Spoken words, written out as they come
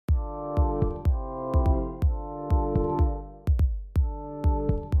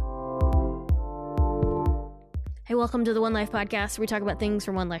welcome to the One Life Podcast, where we talk about things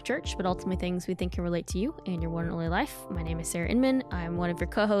from One Life Church, but ultimately things we think can relate to you and your one and only life. My name is Sarah Inman. I'm one of your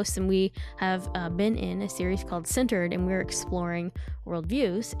co-hosts, and we have been in a series called Centered, and we're exploring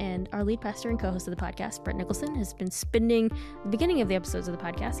worldviews. And our lead pastor and co-host of the podcast, Brett Nicholson, has been spending the beginning of the episodes of the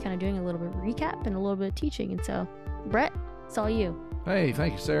podcast kind of doing a little bit of recap and a little bit of teaching. And so, Brett, it's all you. Hey,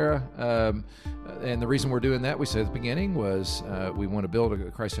 thank you, Sarah. And the reason we're doing that, we said at the beginning, was we want to build a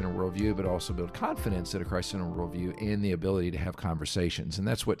Christ-centered worldview, but also build confidence in a Christ-centered worldview and the ability to have conversations. And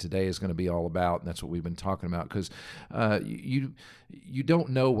that's what today is going to be all about, and that's what we've been talking about, because you don't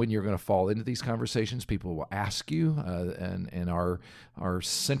know when you're going to fall into these conversations. People will ask you, and our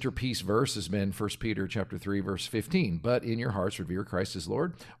centerpiece verse has been 1 Peter chapter 3, verse 15. But in your hearts revere Christ as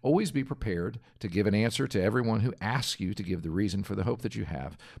Lord. Always be prepared to give an answer to everyone who asks you to give the reason for the hope that you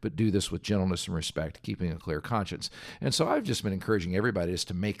have, but do this with gentleness and respect, keeping a clear conscience. And so I've just been encouraging everybody just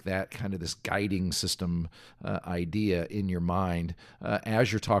to make that kind of this guiding system idea in your mind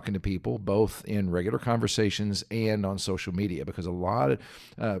as you're talking to people, both in regular conversations and on social media, because a lot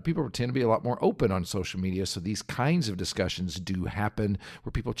of people tend to be a lot more open on social media. So these kinds of discussions do happen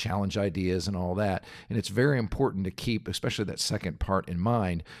where people challenge ideas and all that. And it's very important to keep, especially that second part in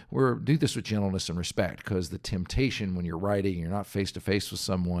mind, where do this with gentleness and respect, because the temptation when you're writing, you're not face-to-face with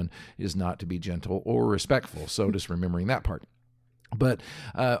someone, is not to be gentle or respectful. So just remembering that part. But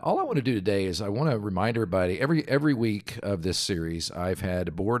all I want to do today is I want to remind everybody, every week of this series, I've had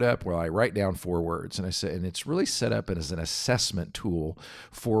a board up where I write down 4 words, and it's really set up as an assessment tool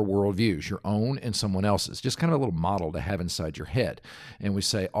for worldviews, your own and someone else's, just kind of a little model to have inside your head. And we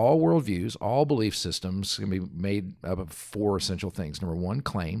say all worldviews, all belief systems can be made up of 4 essential things. Number 1,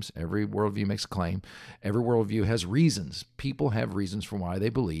 claims. Every worldview makes a claim. Every worldview has reasons. People have reasons for why they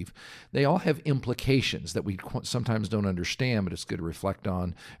believe. They all have implications that we sometimes don't understand, but it's good to reflect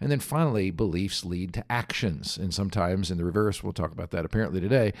on. And then finally, beliefs lead to actions. And sometimes in the reverse, we'll talk about that apparently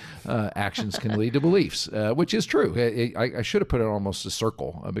today, actions can lead to beliefs, which is true. I should have put it almost a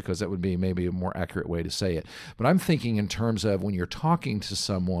circle because that would be maybe a more accurate way to say it. But I'm thinking in terms of when you're talking to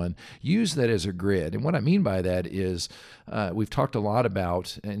someone, use that as a grid. And what I mean by that is we've talked a lot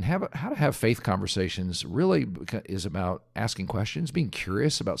about and how to have faith conversations really is about asking questions, being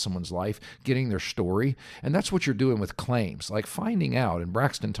curious about someone's life, getting their story. And that's what you're doing with claims, like finding out. And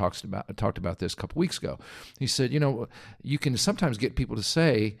Braxton talked about this a couple weeks ago. He said, you can sometimes get people to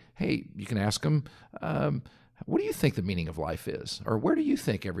say, hey, you can ask them, what do you think the meaning of life is? Or where do you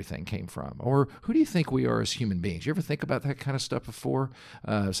think everything came from? Or who do you think we are as human beings? You ever think about that kind of stuff before?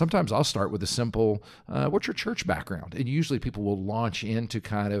 Sometimes I'll start with a simple, what's your church background? And usually people will launch into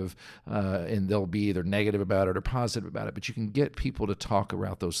kind of, and they'll be either negative about it or positive about it, but you can get people to talk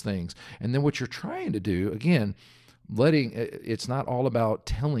about those things. And then what you're trying to do, again, it's not all about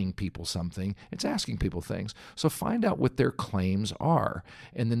telling people something, it's asking people things. So find out what their claims are.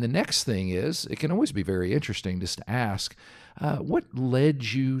 And then the next thing is, it can always be very interesting just to ask, what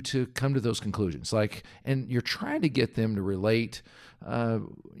led you to come to those conclusions? And you're trying to get them to relate,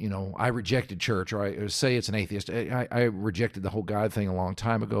 I rejected church, or I say it's an atheist. I rejected the whole God thing a long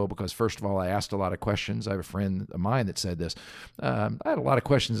time ago because, first of all, I asked a lot of questions. I have a friend of mine that said this. I had a lot of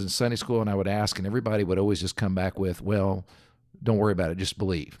questions in Sunday school, and I would ask, and everybody would always just come back with, well, don't worry about it. Just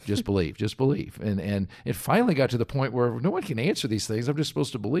believe, just believe, just believe. And it finally got to the point where no one can answer these things. I'm just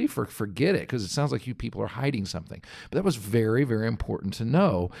supposed to believe or forget it because it sounds like you people are hiding something. But that was very, very important to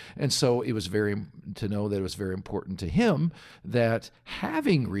know. And so it was to know that it was very important to him that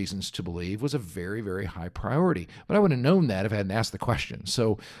having reasons to believe was a very, very high priority. But I would have known that if I hadn't asked the question.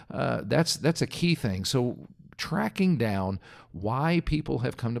 So that's a key thing. So tracking down why people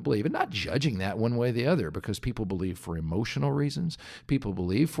have come to believe and not judging that one way or the other, because people believe for emotional reasons, people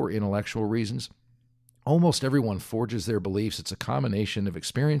believe for intellectual reasons. Almost everyone forges their beliefs. It's a combination of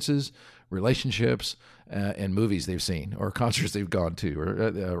experiences, relationships, and movies they've seen, or concerts they've gone to,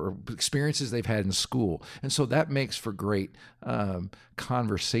 or experiences they've had in school. And so that makes for great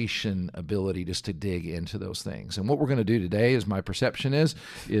conversation ability just to dig into those things. And what we're going to do today, is my perception is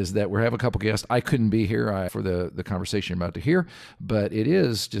that we're having a couple guests. I couldn't be here for the conversation you're about to hear, but it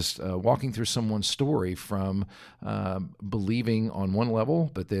is just walking through someone's story from believing on one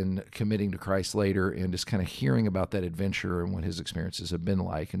level, but then committing to Christ later, and just kind of hearing about that adventure and what his experiences have been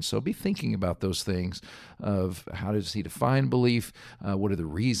like. And so be thinking about those things of how does he define belief, what are the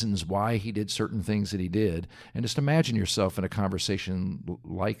reasons why he did certain things that he did, and just imagine yourself in a conversation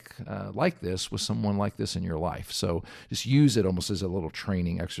like this with someone like this in your life. So just use it almost as a little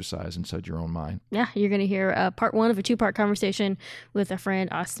training exercise inside your own mind. Yeah, you're going to hear part 1 of a 2-part conversation with a friend,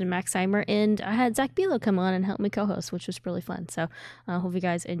 Austin Maxheimer, and I had Zach Bilo come on and help me co-host, which was really fun. So I hope you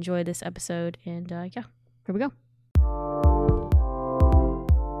guys enjoy this episode, and here we go.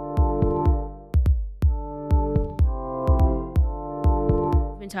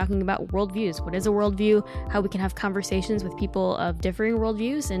 talking about worldviews. What is a worldview? How we can have conversations with people of differing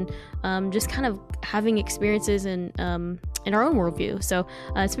worldviews, and just kind of having experiences in our own worldview. So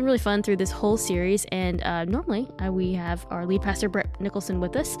it's been really fun through this whole series. And normally we have our lead pastor, Brett Nicholson,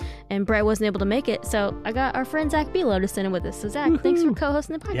 with us, and Brett wasn't able to make it. So I got our friend Zach Belo to sit in with us. So Zach, thanks for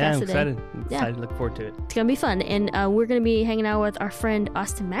co-hosting the podcast today. Excited. I'm excited. Look forward to it. It's going to be fun. And we're going to be hanging out with our friend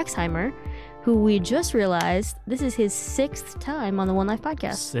Austin Maxheimer, who we just realized this is his 6th time on the One Life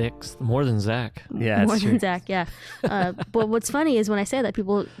podcast. 6th, more than Zach. Yeah, more that's than true. Zach, yeah. But what's funny is when I say that,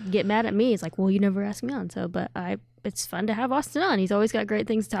 people get mad at me. It's like, well, you never asked me on. So, but it's fun to have Austin on. He's always got great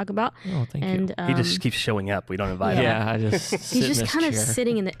things to talk about. Oh, thank you. He just keeps showing up. We don't invite him. Yeah, I just sit he's just in this kind of chair.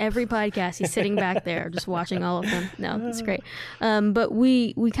 sitting in every podcast. He's sitting back there, just watching all of them. No, that's great. But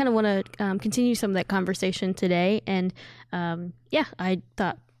we kind of want to continue some of that conversation today. And I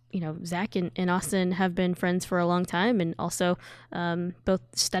thought, Zach and Austin have been friends for a long time, and also both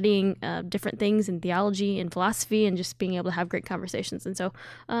studying different things in theology and philosophy, and just being able to have great conversations. And so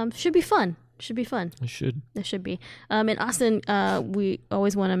should be fun. Should be fun. It should. It should be. And Austin, we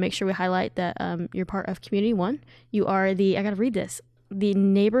always want to make sure we highlight that you're part of Community One. You are I got to read this, the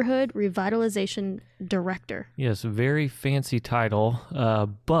Neighborhood Revitalization Director. Yes, very fancy title,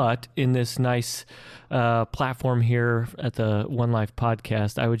 but in this nice platform here at the One Life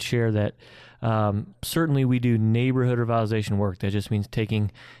podcast, I would share that certainly we do neighborhood revitalization work. That just means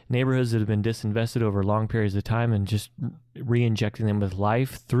taking neighborhoods that have been disinvested over long periods of time and just re-injecting them with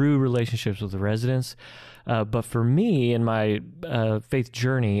life through relationships with the residents. But for me, in my faith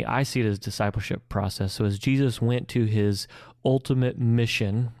journey, I see it as a discipleship process. So as Jesus went to his ultimate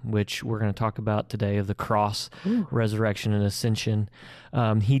mission, which we're going to talk about today, of the cross, resurrection, and ascension,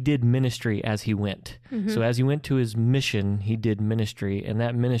 he did ministry as he went. Mm-hmm. So as he went to his mission, he did ministry, and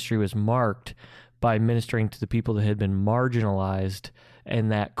that ministry was marked by ministering to the people that had been marginalized in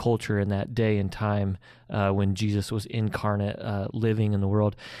that culture, in that day and time when Jesus was incarnate, living in the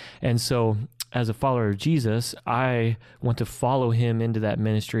world. And so as a follower of Jesus, I want to follow him into that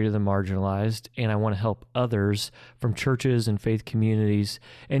ministry to the marginalized, and I want to help others from churches and faith communities,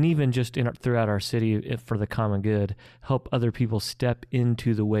 and even just throughout our city for the common good, help other people step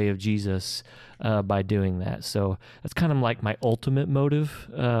into the way of Jesus by doing that. So that's kind of like my ultimate motive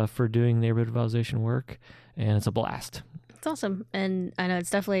for doing neighborhood revitalization work, and it's a blast. It's awesome. And I know it's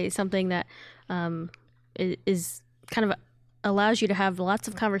definitely something that is kind of allows you to have lots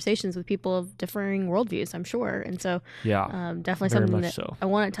of conversations with people of differing worldviews, I'm sure. And so definitely something that I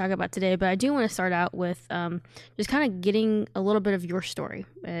want to talk about today. But I do want to start out with just kind of getting a little bit of your story.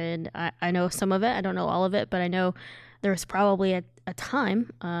 And I know some of it. I don't know all of it, but I know there was probably a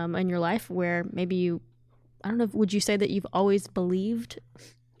time in your life where maybe I don't know, would you say that you've always believed?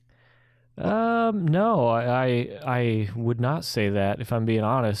 No, I would not say that, if I'm being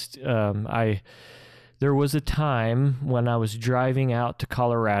honest. There was a time when I was driving out to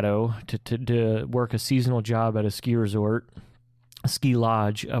Colorado to work a seasonal job at a ski resort, a ski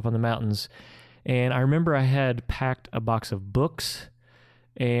lodge up on the mountains. And I remember I had packed a box of books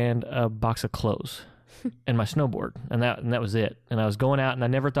and a box of clothes and my snowboard, and that was it. And I was going out, and I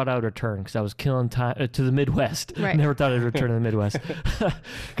never thought I would return because I was killing time to the Midwest. Right. Never thought I'd return to the Midwest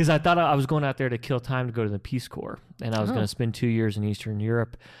because I thought I was going out there to kill time to go to the Peace Corps, and I was going to spend 2 years in Eastern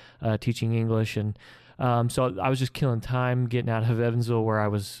Europe teaching English. And so I was just killing time, getting out of Evansville, where I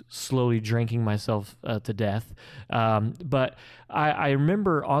was slowly drinking myself to death. But I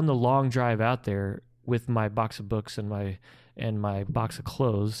remember on the long drive out there with my box of books and my box of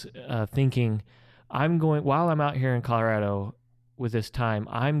clothes, thinking, while I'm out here in Colorado with this time,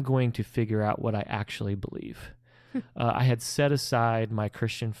 I'm going to figure out what I actually believe. I had set aside my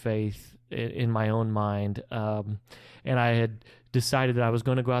Christian faith in my own mind, and I had decided that I was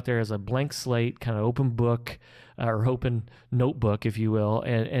going to go out there as a blank slate, kind of open book, or open notebook, if you will.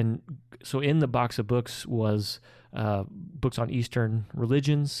 And so in the box of books was books on Eastern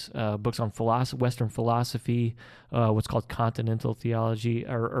religions, books on Western philosophy, what's called continental theology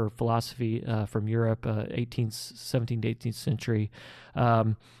or philosophy from Europe, 17th to 18th century.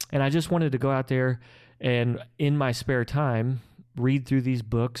 And I just wanted to go out there and in my spare time read through these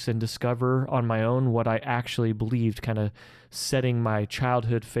books and discover on my own what I actually believed, kind of setting my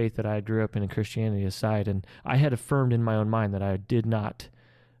childhood faith that I grew up in Christianity aside. And I had affirmed in my own mind that I did not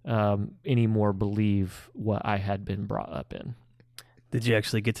anymore believe what I had been brought up in. Did you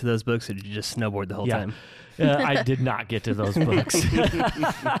actually get to those books, or did you just snowboard the whole time? I did not get to those books.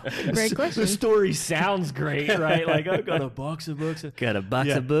 Great question. The story sounds great, right? Like, I've got a box of books. Got a box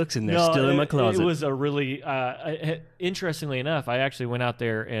of books, and they're still in my closet. It was a really, interestingly enough, I actually went out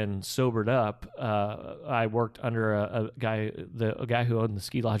there and sobered up. I worked under a guy, a guy who owned the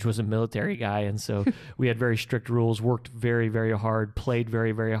ski lodge was a military guy, and so we had very strict rules, worked very, very hard, played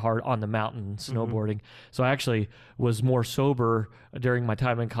very, very hard on the mountain snowboarding. So I actually was more sober during my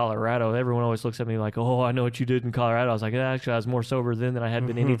time in Colorado. Everyone always looks at me like, oh, I know what you did in Colorado. I was like, actually, I was more sober then than I had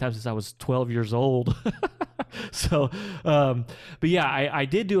been any time since I was 12 years old. So, but yeah, I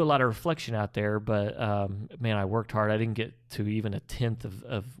did do a lot of reflection out there, but man, I worked hard. I didn't get to even a tenth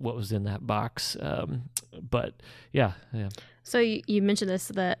of what was in that box. But yeah. So you mentioned this,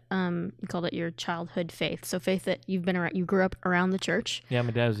 that you called it your childhood faith. So faith that you've been around, you grew up around the church. Yeah,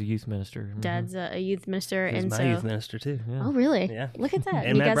 my dad was a youth minister. Dad's a youth minister. He's my youth minister too. Yeah. Oh, really? Yeah. Look at that.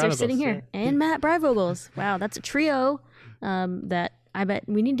 And you Matt guys are sitting Breivogels, here. And Matt Breivogels. Wow, that's a trio that I bet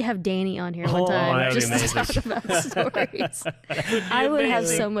we need to have Danny on here one time just to talk about stories. I would have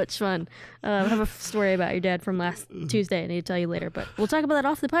so much fun. I have a story about your dad from last Tuesday I need to tell you later, but we'll talk about that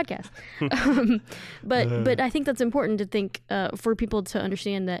off the podcast. But I think that's important to think for people to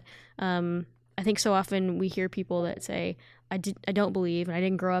understand that I think so often we hear people that say, I don't believe, and I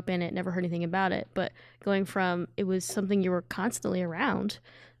didn't grow up in it, never heard anything about it, but going from it was something you were constantly around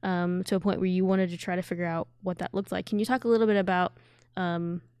to a point where you wanted to try to figure out what that looked like. Can you talk a little bit about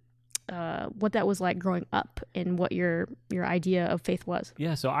what that was like growing up and what your idea of faith was?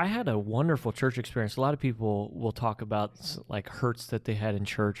 Yeah, so I had a wonderful church experience. A lot of people will talk about like hurts that they had in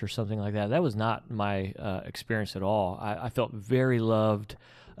church or something like that. That was not my experience at all. I felt very loved.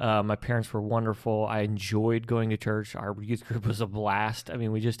 My parents were wonderful. I enjoyed going to church. Our youth group was a blast. I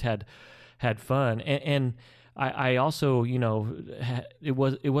mean, we just had fun. And I also, it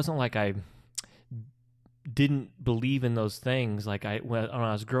wasn't like I didn't believe in those things. Like when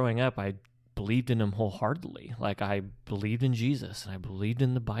I was growing up, I believed in them wholeheartedly. Like I believed in Jesus and I believed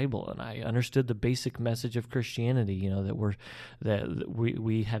in the Bible and I understood the basic message of Christianity, that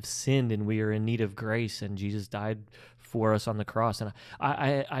we have sinned and we are in need of grace and Jesus died for us on the cross. And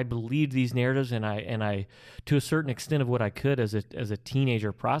I believed these narratives and I to a certain extent of what I could as a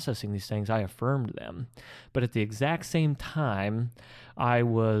teenager processing these things, I affirmed them. But at the exact same time, I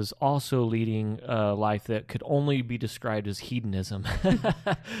was also leading a life that could only be described as hedonism.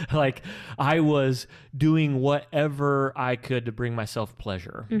 Like I was doing whatever I could to bring myself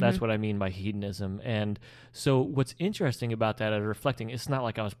pleasure. Mm-hmm. That's what I mean by hedonism. And so what's interesting about that, reflecting, it's not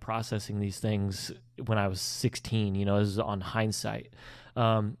like I was processing these things when I was 16, this is on hindsight.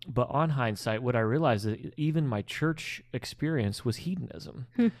 But on hindsight, what I realized is that even my church experience was hedonism.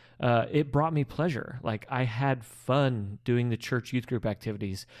 It brought me pleasure. Like I had fun doing the church youth group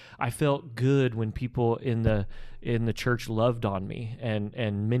activities. I felt good when people in the church loved on me and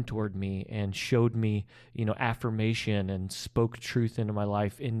mentored me and showed me, affirmation and spoke truth into my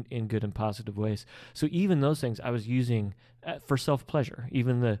life in good and positive ways. So even those things I was using for self-pleasure,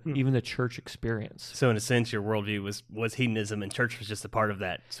 even the church experience. So in a sense, your worldview was hedonism, and church was just a part of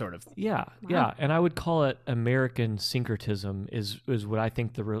that sort of. Yeah, wow. Yeah, and I would call it American syncretism is what I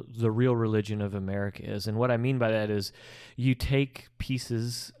think the real religion of America is, and what I mean by that is you take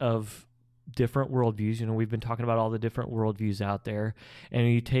pieces of different worldviews. We've been talking about all the different worldviews out there,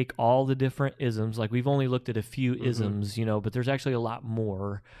 and you take all the different isms. Like we've only looked at a few isms, but there's actually a lot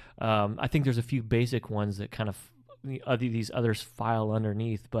more. I think there's a few basic ones that kind of these others file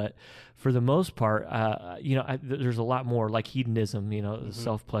underneath, but for the most part, there's a lot more like hedonism,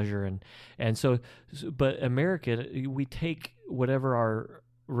 self-pleasure, and so, but America, we take whatever our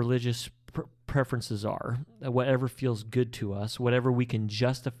religious preferences are, whatever feels good to us, whatever we can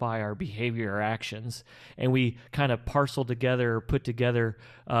justify our behavior or actions, and we kind of put together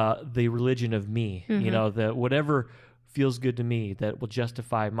the religion of me, the whatever feels good to me that will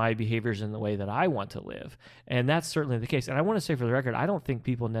justify my behaviors in the way that I want to live. And that's certainly the case. And I want to say for the record, I don't think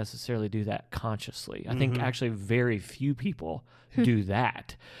people necessarily do that consciously. I think actually very few people do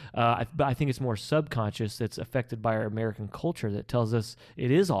that. But I think it's more subconscious that's affected by our American culture that tells us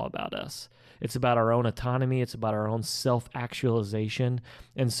it is all about us. It's about our own autonomy. It's about our own self-actualization.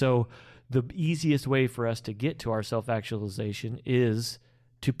 And so the easiest way for us to get to our self-actualization is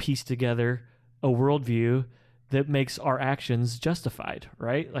to piece together a worldview that makes our actions justified,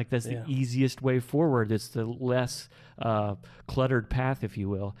 right? Like that's the easiest way forward. It's the less cluttered path, if you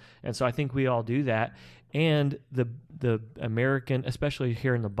will. And so I think we all do that. And the American, especially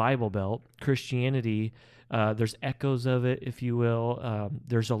here in the Bible Belt, Christianity, there's echoes of it, if you will.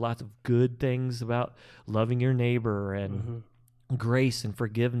 There's a lot of good things about loving your neighbor and grace and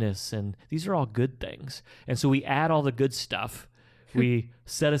forgiveness, and these are all good things. And so we add all the good stuff, we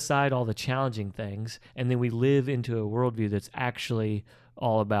set aside all the challenging things, and then we live into a worldview that's actually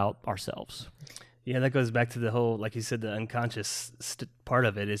all about ourselves. Yeah, that goes back to the whole, like you said, the unconscious part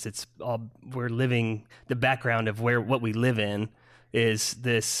of it is it's all, we're living, the background of what we live in is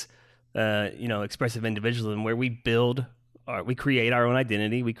this, expressive individualism where we create our own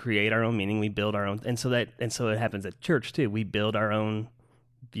identity, we create our own meaning, we build our own, and so it happens at church too. We build our own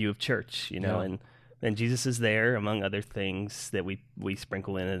view of church, and Jesus is there among other things that we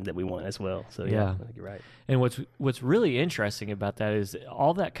sprinkle in and that we want as well. So yeah, I think you're right. And what's really interesting about that is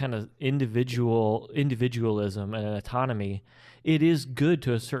all that kind of individualism and autonomy. It is good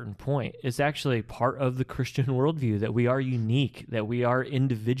to a certain point. It's actually part of the Christian worldview that we are unique, that we are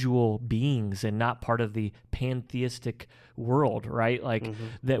individual beings and not part of the pantheistic world, right? Like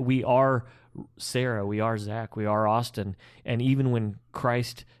that we are Sarah, we are Zach, we are Austin. And even when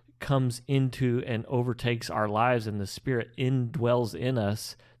Christ comes into and overtakes our lives and the Spirit indwells in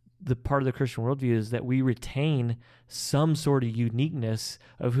us, the part of the Christian worldview is that we retain some sort of uniqueness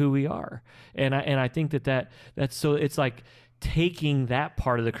of who we are. And I think that's so it's like taking that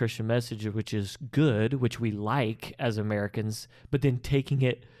part of the Christian message, which is good, which we like as Americans, but then taking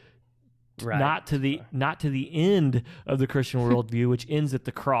it not to the end of the Christian worldview, which ends at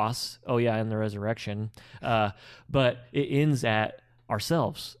the cross. Oh yeah, and the resurrection. But it ends at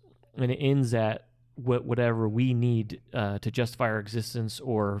ourselves, and it ends at whatever we need to justify our existence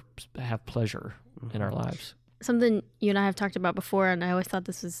or have pleasure in our lives. Something you and I have talked about before, and I always thought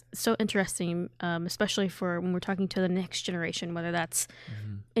this was so interesting, especially for when we're talking to the next generation, whether that's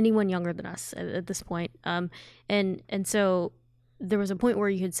anyone younger than us at this point. And so there was a point where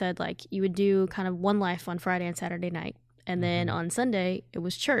you had said, like, you would do kind of one life on Friday and Saturday night, and then on Sunday it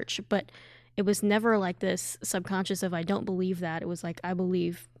was church. But it was never like this subconscious of, I don't believe that. It was like, I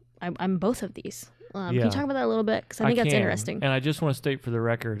believe I'm both of these. Can you talk about that a little bit? Because I think that's interesting. And I just want to state for the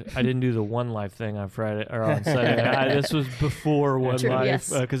record, I didn't do the one life thing on Friday or on Sunday. This was before one life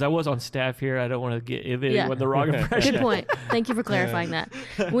because I was on staff here. I don't want to give anyone the wrong impression. Good point. Thank you for clarifying that.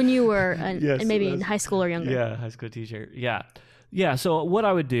 When you were maybe in high school or younger. Yeah, high school teacher. Yeah. Yeah, so what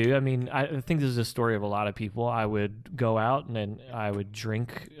I would do, I mean, I think this is a story of a lot of people. I would go out and then I would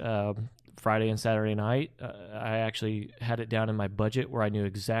drink Friday and Saturday night. I actually had it down in my budget where I knew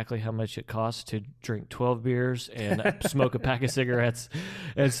exactly how much it cost to drink 12 beers and smoke a pack of cigarettes.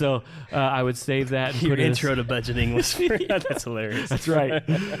 And so I would save that. And Your intro to budgeting was that's hilarious. That's right.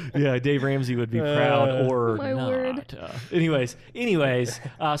 Yeah, Dave Ramsey would be proud or my not. Word. Anyways,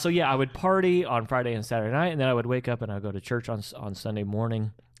 so yeah, I would party on Friday and Saturday night, and then I would wake up and I'd go to church on Sunday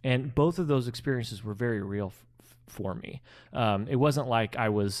morning. And both of those experiences were very real for me. It wasn't like I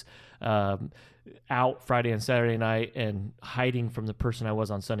was out Friday and Saturday night and hiding from the person I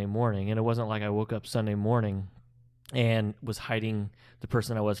was on Sunday morning. And it wasn't like I woke up Sunday morning and was hiding the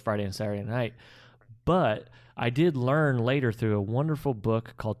person I was Friday and Saturday night. But I did learn later through a wonderful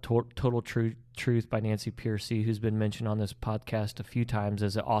book called Total Truth by Nancy Pearcey, who's been mentioned on this podcast a few times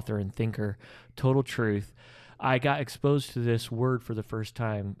as an author and thinker. Total Truth. I got exposed to this word for the first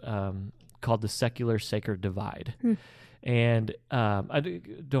time called the secular sacred divide. And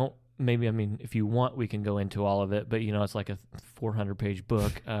if you want, we can go into all of it, but it's like a 400-page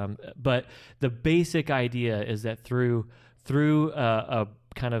book. But the basic idea is that through a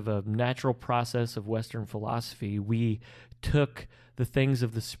kind of a natural process of Western philosophy, we took the things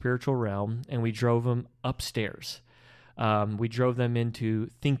of the spiritual realm and we drove them upstairs. We drove them into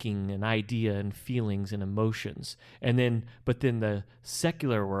thinking and idea and feelings and emotions. But then the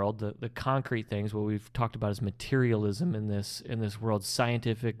secular world, the concrete things, what we've talked about as materialism in this world,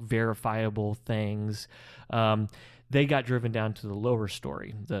 scientific, verifiable things, they got driven down to the lower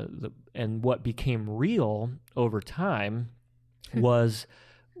story. And what became real over time was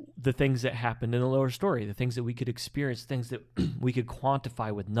the things that happened in the lower story, the things that we could experience, things that we could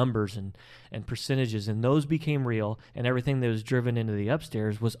quantify with numbers and percentages, and those became real, and everything that was driven into the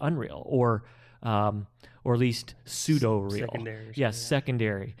upstairs was unreal, or at least pseudo-real. Secondary. Yes,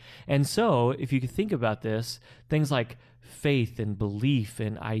 secondary. And so if you could think about this, things like faith and belief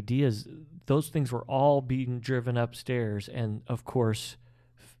and ideas, those things were all being driven upstairs, and of course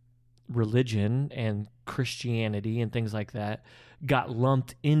religion and Christianity and things like that got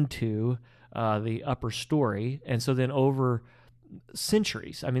lumped into the upper story. And so then over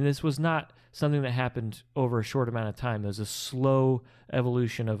centuries, I mean, this was not something that happened over a short amount of time. It was a slow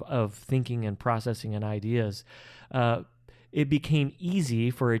evolution of thinking and processing and ideas. It became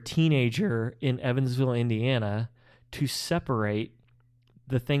easy for a teenager in Evansville, Indiana, to separate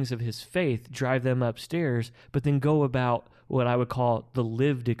the things of his faith, drive them upstairs, but then go about what I would call the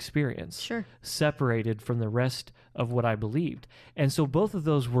lived experience, Sure. separated from the rest of what I believed. And so both of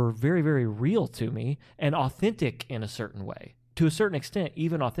those were very, very real to me and authentic in a certain way, to a certain extent,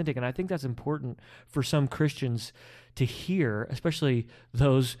 even authentic. And I think that's important for some Christians to hear, especially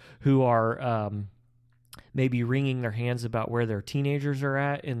those who are maybe wringing their hands about where their teenagers are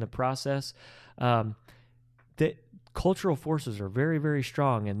at in the process. That cultural forces are very, very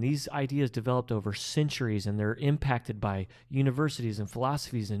strong, and these ideas developed over centuries, and they're impacted by universities and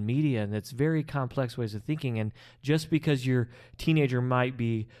philosophies and media, and it's very complex ways of thinking. And just because your teenager might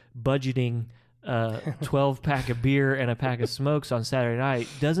be budgeting 12-pack of beer and a pack of smokes on Saturday night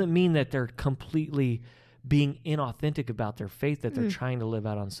doesn't mean that they're completely being inauthentic about their faith that they're trying to live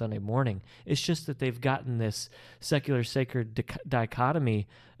out on Sunday morning. It's just that they've gotten this secular sacred dichotomy.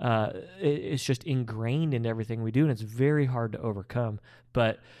 It's just ingrained in everything we do, and it's very hard to overcome.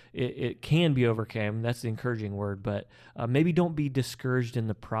 But it can be overcome. That's the encouraging word. But maybe don't be discouraged in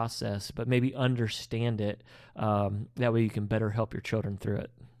the process, but maybe understand it. That way you can better help your children through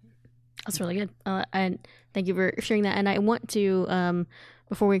it. That's really good. And thank you for sharing that. And I want to,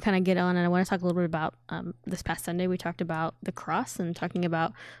 before we kind of get on, and I want to talk a little bit about this past Sunday, we talked about the cross and talking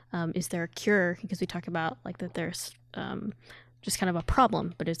about, is there a cure? Because we talked about like that there's just kind of a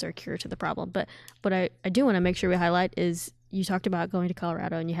problem, but is there a cure to the problem? But what I do want to make sure we highlight is you talked about going to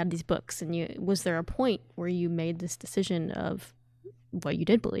Colorado and you had these books, and was there a point where you made this decision of what you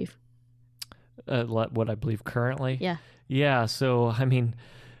did believe? What I believe currently? Yeah. Yeah. So, I mean,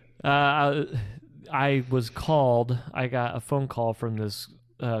 I was called, I got a phone call from this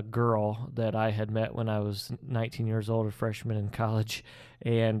girl that I had met when I was 19 years old, a freshman in college,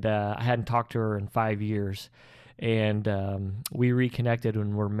 and I hadn't talked to her in 5 years. And we reconnected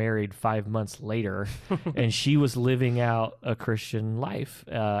when we're married 5 months later, and she was living out a Christian life,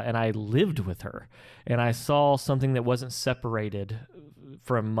 and I lived with her, and I saw something that wasn't separated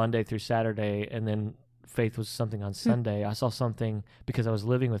from Monday through Saturday, and then faith was something on Sunday. I saw something because I was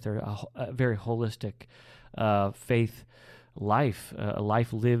living with her, a very holistic faith life, a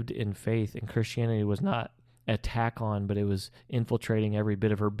life lived in faith. And Christianity was not an attack on, but it was infiltrating every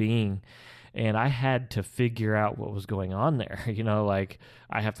bit of her being. And I had to figure out what was going on there. You know, like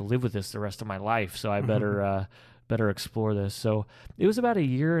I have to live with this the rest of my life, so I better explore this. So it was about a 1.5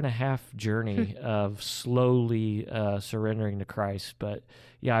 year journey of slowly surrendering to Christ. But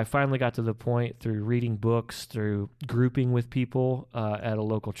yeah, I finally got to the point through reading books, through grouping with people at a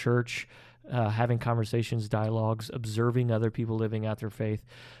local church, having conversations, dialogues, observing other people living out their faith.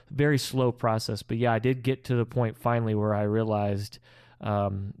 Very slow process. But yeah, I did get to the point finally where I realized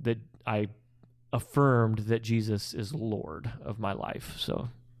that I affirmed that Jesus is Lord of my life. So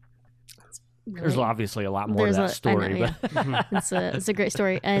Really? There's obviously a lot more to that story. I know, it's a great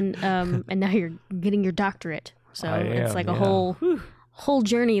story. And now you're getting your doctorate. So it's like a whole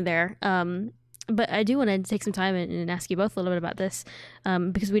journey there. But I do want to take some time and ask you both a little bit about this,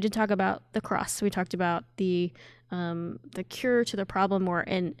 because we did talk about the cross. We talked about the cure to the problem,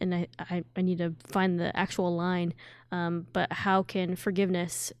 and I need to find the actual line. But how can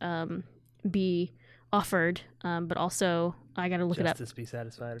forgiveness be offered, but also I got to look it up. Justice be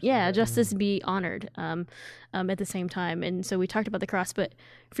satisfied. Justice be honored at the same time. And so we talked about the cross, but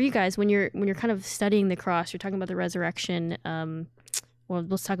for you guys, when you're kind of studying the cross, you're talking about the resurrection. Well,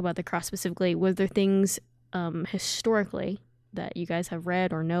 let's talk about the cross specifically. Was there things historically that you guys have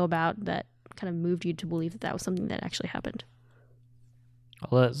read or know about that kind of moved you to believe that was something that actually happened?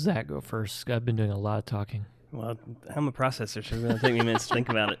 I'll let Zach go first. I've been doing a lot of talking. Well, I'm a processor, so it's going to take me minutes to think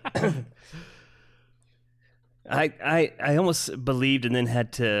about it. I almost believed and then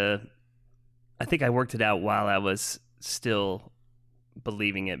had to, I think I worked it out while I was still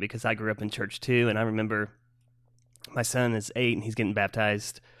believing it, because I grew up in church too, and I remember my son is 8 and he's getting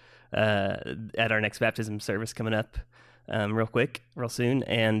baptized at our next baptism service coming up real soon,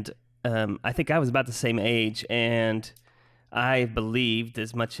 and I think I was about the same age, and I believed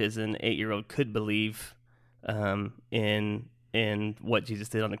as much as an 8-year-old could believe in what Jesus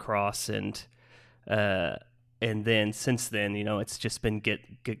did on the cross, and then since then, you know, it's just been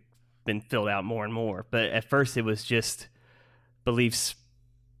been filled out more and more. But at first, it was just beliefs,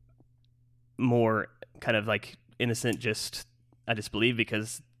 more kind of like innocent. I just believe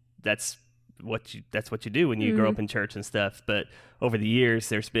because that's what you do when you grow up in church and stuff. But over the years,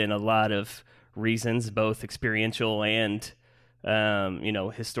 there's been a lot of reasons, both experiential and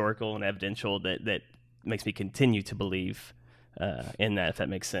historical and evidential, that makes me continue to believe in that, if that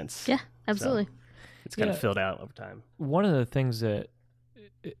makes sense. Yeah, absolutely. So it's kind of filled out over time. One of the things that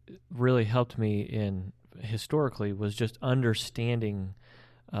really helped me in historically was just understanding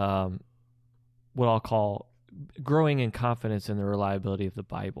what I'll call growing in confidence in the reliability of the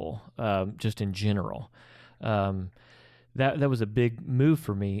Bible, just in general. That was a big move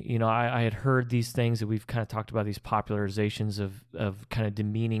for me. You know, I had heard these things that we've kind of talked about, these popularizations of kind of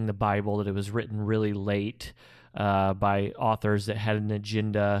demeaning the Bible, that it was written really late by authors that had an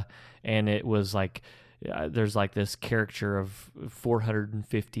agenda, and it was like, there's like this caricature of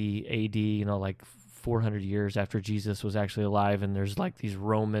 450 AD, you know, like 400 years after Jesus was actually alive, and there's like these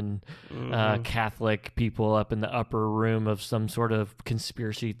Roman Catholic people up in the upper room of some sort of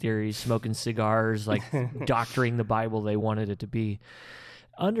conspiracy theory, smoking cigars, like doctoring the Bible they wanted it to be.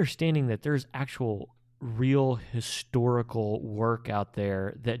 Understanding that there's actual real historical work out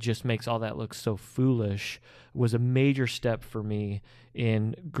there that just makes all that look so foolish was a major step for me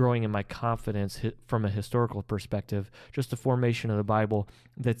in growing in my confidence from a historical perspective. Just the formation of the Bible,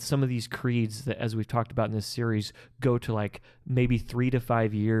 that some of these creeds that, as we've talked about in this series, go to like maybe 3 to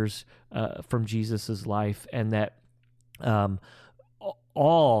 5 years from Jesus's life, and that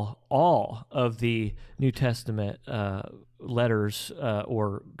all of the New Testament letters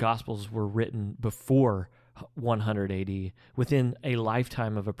or Gospels were written before 100 AD, within a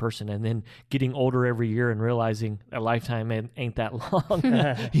lifetime of a person, and then getting older every year and realizing a lifetime ain't that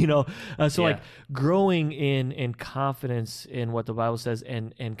long, you know? Like growing in confidence in what the Bible says,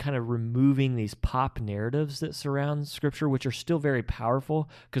 and kind of removing these pop narratives that surround Scripture, which are still very powerful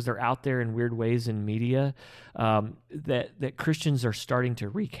because they're out there in weird ways in media, that Christians are starting to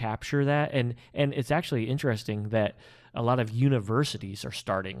recapture that. And it's actually interesting that a lot of universities are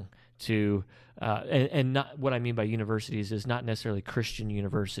starting to, and not what I mean by universities is not necessarily Christian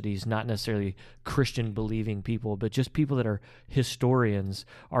universities, not necessarily Christian believing people, but just people that are historians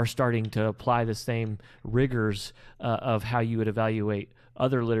are starting to apply the same rigors of how you would evaluate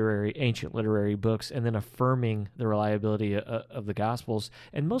other ancient literary books, and then affirming the reliability of the Gospels.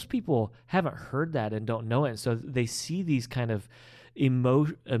 And most people haven't heard that and don't know it, so they see these kind of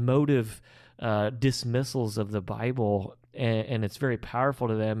emotive dismissals of the Bible, and it's very powerful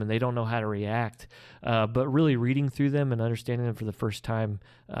to them, and they don't know how to react. But really reading through them and understanding them for the first time,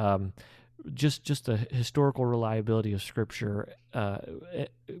 just the historical reliability of Scripture,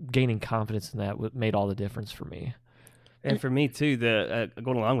 gaining confidence in that made all the difference for me. And for me too,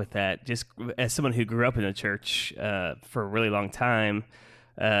 going along with that, just as someone who grew up in the church for a really long time,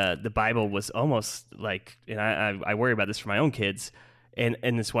 the Bible was almost like, and I worry about this for my own kids. And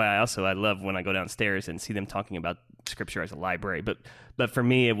that's why I love when I go downstairs and see them talking about Scripture as a library. But for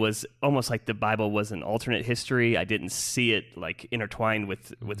me, it was almost like the Bible was an alternate history. I didn't see it like intertwined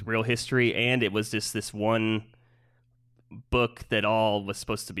with real history, and it was just this one book that all was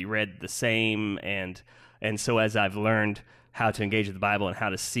supposed to be read the same. And so as I've learned how to engage with the Bible and how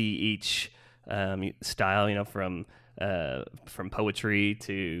to see each style, you know, from poetry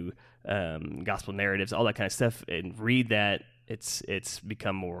to gospel narratives, all that kind of stuff, and read that, it's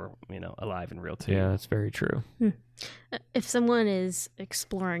become more, you know, alive and real too. Yeah, that's very true. If someone is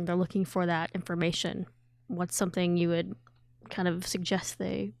exploring, they're looking for that information, what's something you would kind of suggest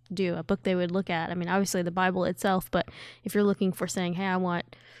they do, a book they would look at? I mean, obviously the Bible itself, but if you're looking for saying, hey, I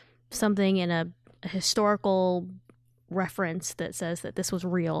want something in a historical reference that says that this was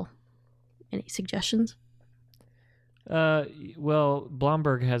real, any suggestions? Well,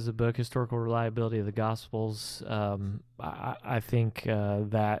 Blomberg has a book, Historical Reliability of the Gospels. I think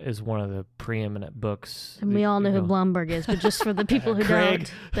that is one of the preeminent books. And we all know who Blomberg is, but just for the people who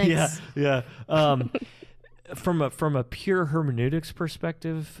don't, thanks. Yeah. From a pure hermeneutics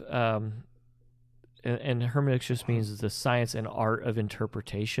perspective, and hermeneutics just means the science and art of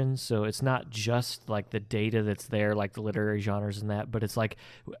interpretation. So it's not just like the data that's there, like the literary genres and that, but it's like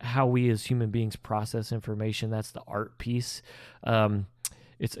how we as human beings process information. That's the art piece. It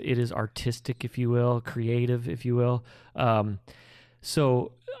is artistic, if you will, creative, if you will.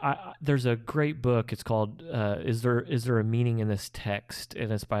 So there's a great book. It's called "Is There a Meaning in This Text?"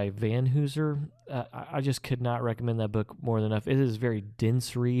 and it's by Van Hooser. I just could not recommend that book more than enough. It is a very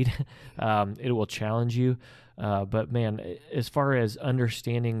dense read. It will challenge you, but man, as far as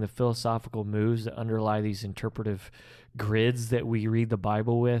understanding the philosophical moves that underlie these interpretive grids that we read the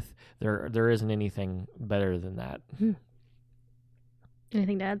Bible with, there isn't anything better than that.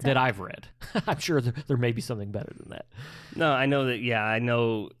 Anything to add to that I've read? I'm sure there may be something better than that. No, I know that. Yeah, I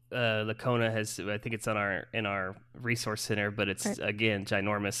know Lacona has. I think it's in our resource center, but it's again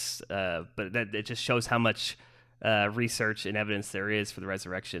ginormous. But that it just shows how much research and evidence there is for the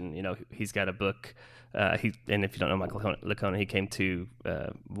resurrection. You know, he's got a book. And if you don't know Michael Lacona, he came to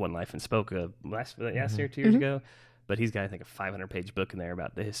One Life and spoke last year, 2 years ago. But he's got, I think, a 500-page book in there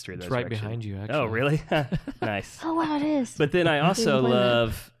about the history of the resurrection. It's right behind you, actually. Oh, really? Nice. Oh, wow, it is. But then I also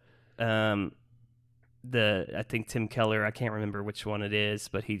love I think Tim Keller, I can't remember which one it is,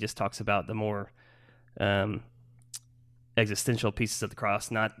 but he just talks about the more existential pieces of the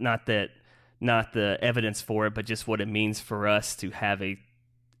cross, not the evidence for it, but just what it means for us to have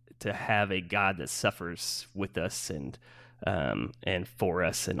a God that suffers with us and for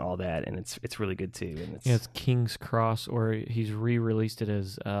us and all that, and it's really good too. And it's King's Cross, or he's re-released it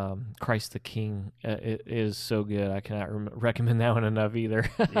as Christ the King. It is so good. I cannot recommend that one enough either.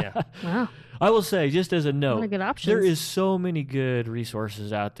 Yeah. Wow. I will say, just as a note, What a good options. there is so many good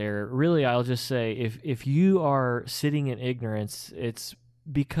resources out there. Really, I'll just say, if you are sitting in ignorance, it's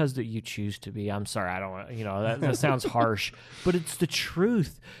because that you choose to be. I'm sorry, I don't want, that sounds harsh, but it's the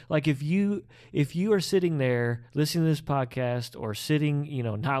truth. Like if you are sitting there listening to this podcast, or sitting,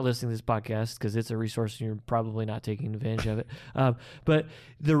 not listening to this podcast because it's a resource and you're probably not taking advantage of it. But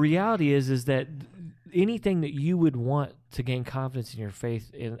the reality is that anything that you would want to gain confidence in your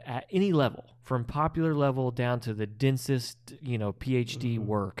faith at any level, from popular level down to the densest, PhD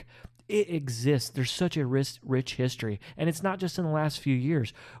work, it exists. There's such a rich history, and it's not just in the last few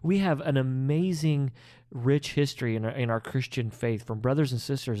years. We have an amazing, rich history in our Christian faith from brothers and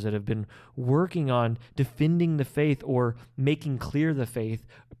sisters that have been working on defending the faith or making clear the faith,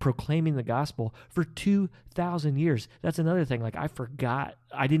 proclaiming the gospel for 2,000 years. That's another thing. Like I forgot.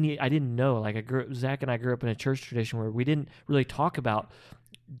 I didn't know. Like Zach and I grew up in a church tradition where we didn't really talk about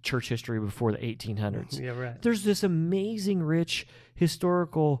church history before the 1800s. Yeah, right. There's this amazing, rich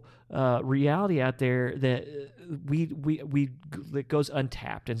historical reality out there that that goes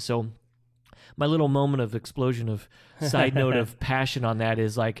untapped. And so my little moment of explosion of side note of passion on that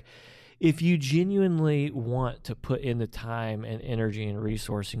is like, if you genuinely want to put in the time and energy and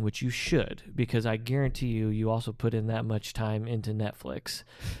resourcing, which you should, because I guarantee you also put in that much time into Netflix.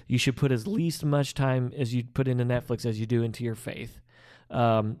 You should put as least much time as you put into Netflix as you do into your faith.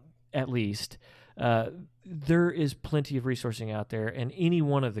 At least, there is plenty of resourcing out there, and any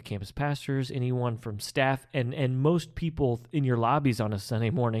one of the campus pastors, anyone from staff, and most people in your lobbies on a Sunday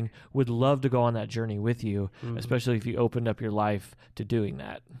morning would love to go on that journey with you, especially if you opened up your life to doing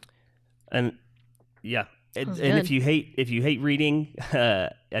that. And yeah, and if you hate reading,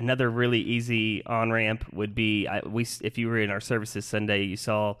 another really easy on ramp would be if you were in our services Sunday, you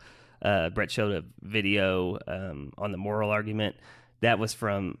saw Brett showed a video on the moral argument. That was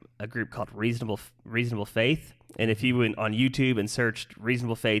from a group called Reasonable Faith. And if you went on YouTube and searched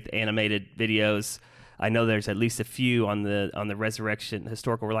Reasonable Faith animated videos, I know there's at least a few on the resurrection,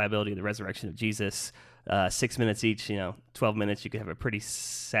 historical reliability of the resurrection of Jesus. 6 minutes each, 12 minutes. You could have a pretty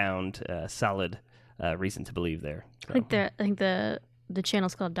sound, solid reason to believe there. So. I think the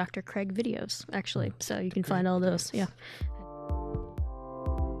channel's called Dr. Craig Videos, actually. So you can find all those. Yeah.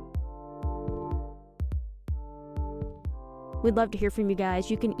 We'd love to hear from you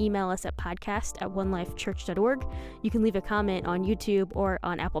guys. You can email us at podcast@onelifechurch.org. You can leave a comment on YouTube or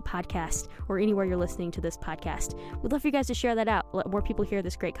on Apple Podcast or anywhere you're listening to this podcast. We'd love for you guys to share that out. Let more people hear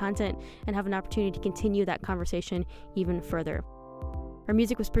this great content and have an opportunity to continue that conversation even further. Our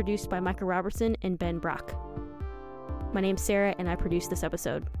music was produced by Micah Robertson and Ben Brock. My name's Sarah, and I produced this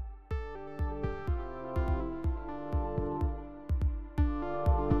episode.